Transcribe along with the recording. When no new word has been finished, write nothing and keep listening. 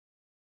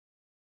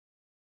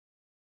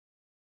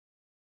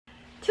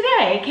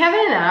Today, Kevin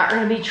and I are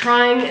going to be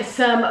trying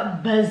some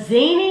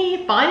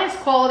Bazzini, finest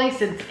quality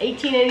since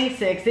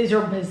 1886. These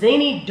are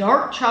Bazzini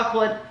dark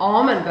chocolate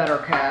almond butter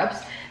cups.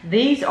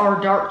 These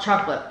are dark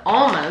chocolate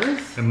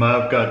almonds. And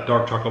I've got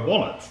dark chocolate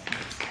walnuts.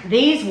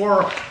 These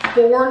were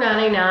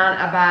 $4.99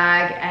 a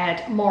bag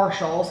at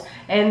Marshall's.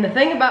 And the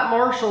thing about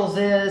Marshall's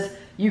is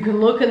you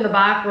can look in the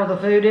back where the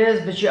food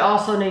is, but you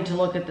also need to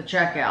look at the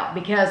checkout,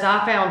 because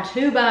I found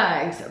 2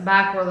 bags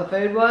back where the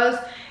food was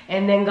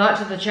and then got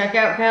to the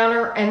checkout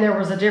counter and there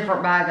was a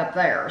different bag up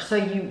there. So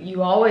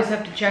you always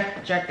have to check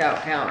the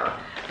checkout counter.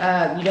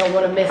 You don't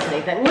want to miss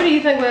anything. What do you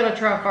think we ought to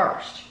try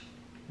first?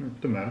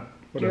 Doesn't matter.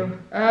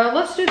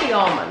 Let's do the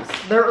almonds.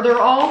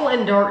 They're all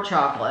in dark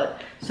chocolate.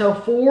 So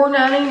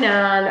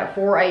 $4.99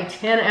 for a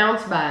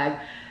 10-ounce bag.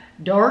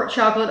 Dark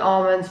chocolate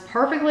almonds,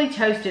 perfectly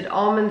toasted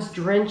almonds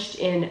drenched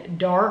in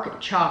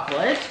dark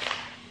chocolate.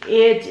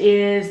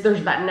 There's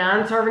about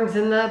 9 servings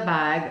in the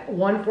bag.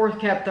 1/4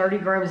 cup, 30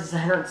 grams is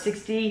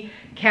 160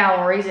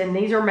 calories. And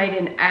these are made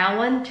in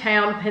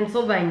Allentown,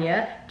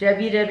 Pennsylvania.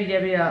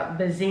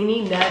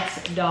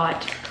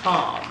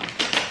 www.bazzininuts.com.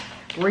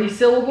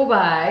 Resealable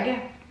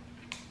bag.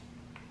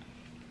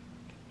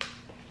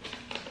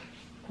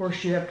 Of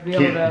course, you have to be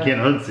able to... You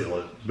can't unseal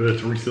it, but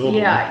it's resealable.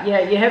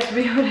 Yeah, you have to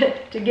be able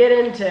to get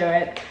into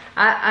it.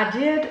 I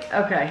did...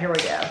 Okay, here we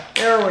go.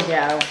 There we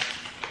go.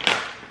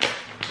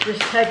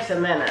 Just takes a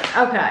minute.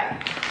 Okay.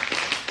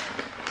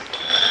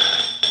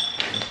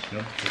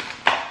 Yep.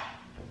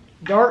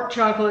 Dark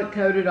chocolate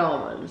coated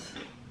almonds.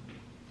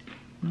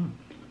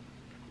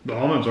 The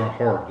almonds aren't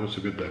hard. That's a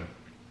good thing.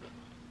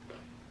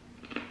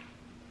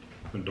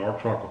 The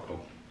dark chocolate though.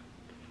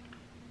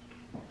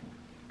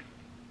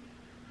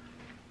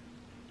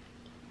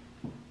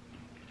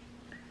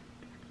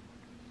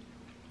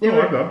 I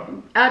like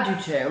them. I do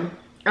too.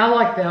 I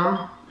like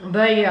them.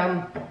 They,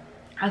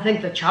 I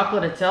think the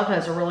chocolate itself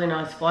has a really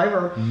nice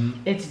flavor. Mm-hmm.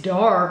 It's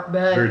dark,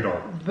 but very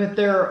dark. But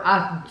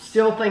I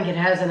still think it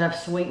has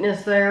enough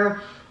sweetness there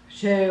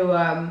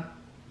to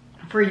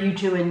for you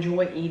to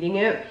enjoy eating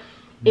it.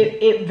 Mm-hmm.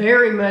 It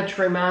very much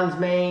reminds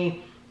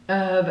me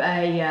of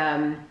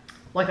a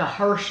like a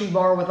Hershey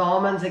bar with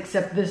almonds,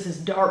 except this is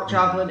dark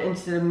chocolate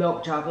instead of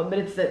milk chocolate. But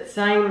it's that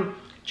same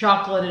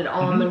chocolate and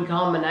almond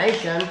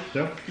combination.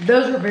 Yep.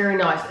 Those are very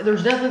nice.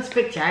 There's nothing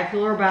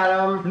spectacular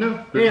about them.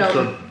 No, they're just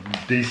a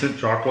decent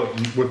chocolate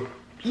with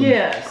some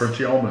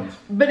crunchy almonds.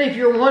 But if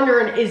you're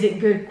wondering, is it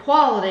good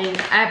quality?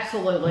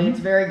 Absolutely, it's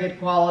very good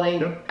quality.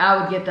 Yep. I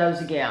would get those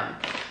again.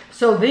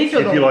 So these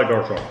are if you like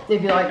dark chocolate.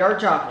 If you like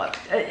dark chocolate.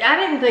 I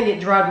didn't think it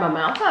dried my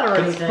mouth out or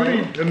anything.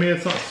 Pretty, I mean,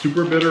 it's not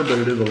super bitter, but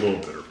it is a little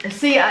bitter.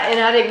 See,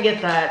 and I didn't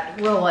get that,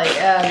 really.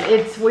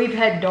 We've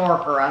had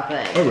darker, I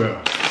think. Oh,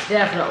 yeah.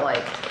 Definitely.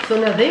 So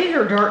now these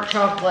are dark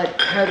chocolate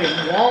coated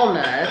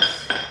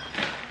walnuts.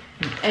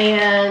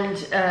 And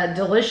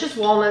delicious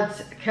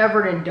walnuts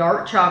covered in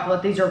dark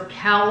chocolate. These are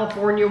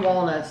California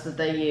walnuts that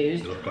they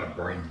used. They look like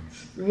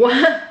brains.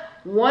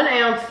 1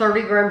 ounce,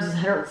 30 grams is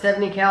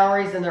 170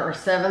 calories, and there are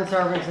 7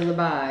 servings in the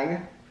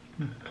bag.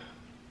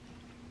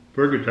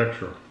 Very good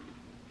texture.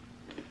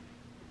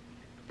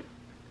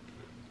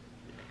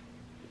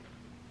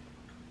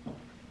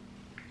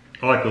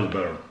 I like those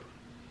better.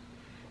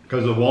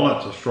 Because the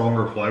walnut's a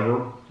stronger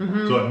flavor,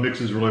 so it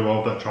mixes really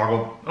well with that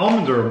chocolate.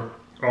 Almonds are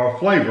a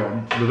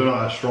flavor, but they're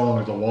not as strong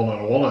as a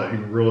walnut. A walnut you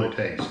can really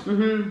taste.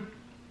 I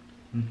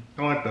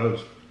like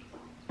those.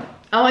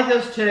 I like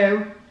those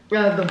too.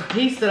 The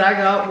piece that I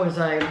got was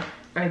a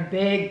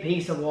big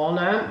piece of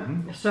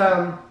walnut,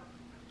 so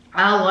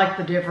I like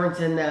the difference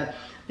in that.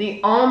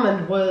 The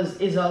almond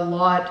is a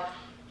lot.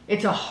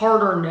 It's a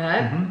harder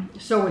nut,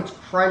 so it's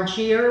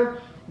crunchier.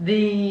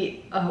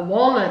 The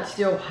walnut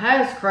still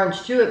has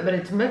crunch to it, but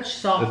it's much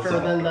softer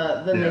than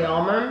the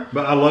almond.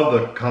 But I love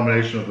the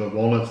combination of the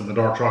walnuts and the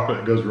dark chocolate.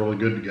 It goes really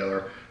good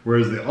together.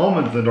 Whereas the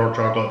almonds and the dark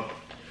chocolate,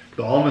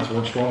 the almonds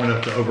weren't strong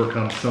enough to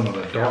overcome some of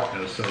the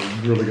darkness, so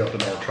you really got the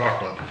dark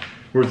chocolate.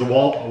 Whereas the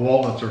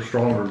walnuts are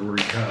stronger, where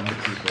you kind of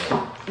mix as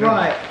well.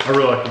 Right. I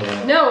really like the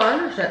walnuts. No, I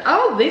understand.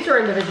 Oh, these are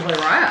individually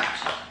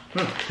wrapped.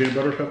 Peanut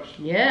butter cups?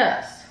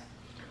 Yes.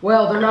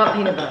 Well, they're not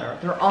peanut butter.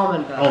 They're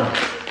almond butter. Almond.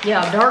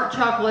 Yeah, dark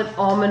chocolate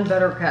almond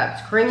butter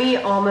cups. Creamy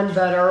almond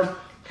butter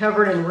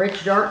covered in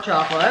rich dark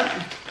chocolate.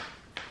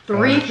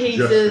 3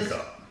 pieces.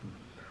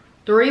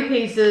 3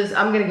 pieces.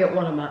 I'm going to get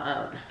one of my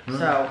own.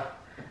 So,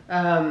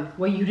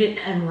 well, you didn't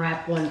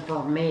unwrap one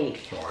for me.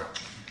 Sorry.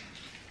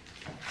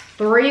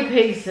 3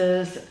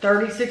 pieces,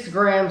 36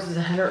 grams is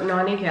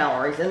 190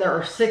 calories, and there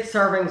are 6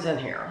 servings in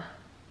here.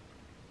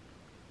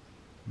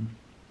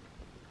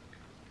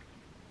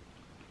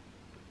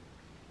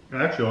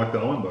 I actually like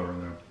the almond butter in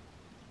there.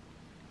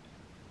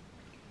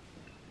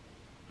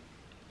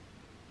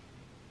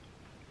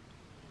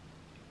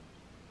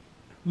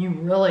 You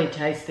really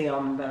taste the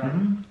almond butter.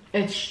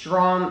 It's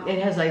strong.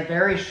 It has a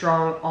very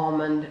strong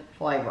almond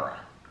flavor.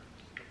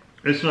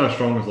 It's not as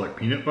strong as like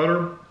peanut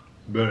butter,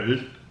 but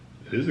it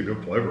is a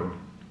good flavor.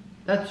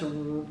 That's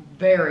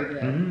very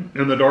good.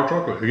 And the dark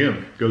chocolate,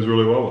 again, goes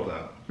really well with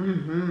that.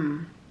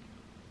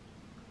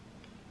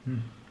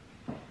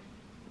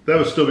 That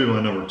would still be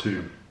my number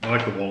 2. I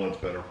like the walnuts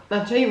better.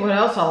 I'll tell you what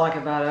else I like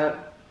about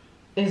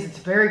it is it's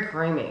very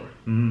creamy.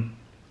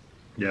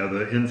 Yeah,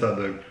 the inside,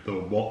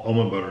 the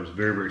almond butter is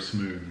very, very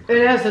smooth.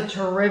 It has a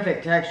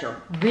terrific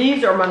texture.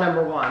 These are my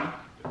number 1.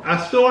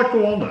 I still like the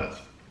walnuts.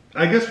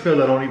 I guess because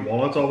I don't eat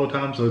walnuts all the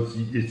time, so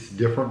it's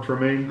different for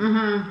me.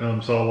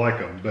 So I like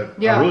them, but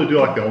I really do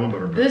like the almond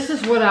butter. This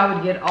is what I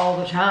would get all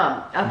the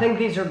time. I think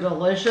these are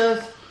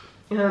delicious.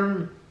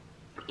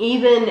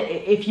 Even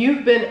if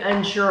you've been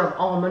unsure of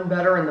almond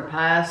butter in the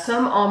past,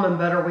 some almond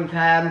butter we've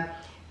had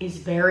is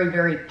very,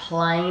 very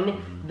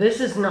plain. This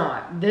is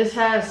not. This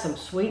has some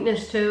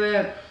sweetness to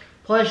it.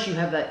 Plus you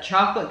have that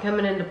chocolate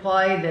coming into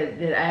play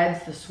that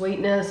adds the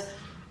sweetness.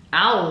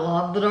 I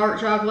love the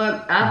dark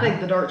chocolate. I think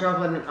the dark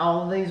chocolate in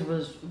all of these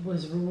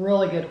was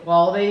really good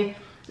quality.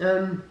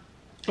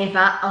 If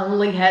I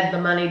only had the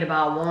money to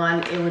buy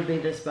one, it would be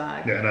this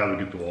bag. Yeah, and I would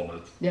get the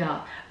walnuts.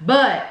 Yeah,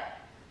 but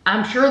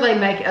I'm sure they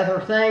make other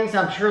things.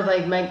 I'm sure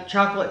they make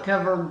chocolate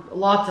covered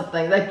lots of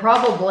things. They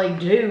probably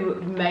do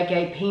make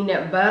a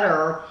peanut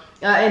butter.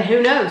 And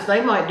who knows,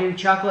 they might do dark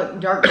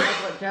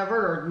chocolate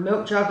covered or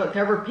milk chocolate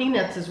covered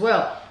peanuts as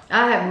well.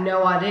 I have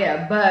no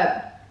idea,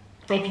 but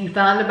if you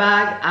find a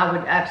bag, I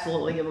would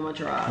absolutely give them a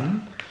try.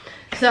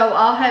 So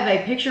I'll have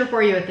a picture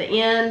for you at the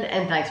end,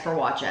 and thanks for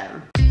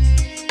watching.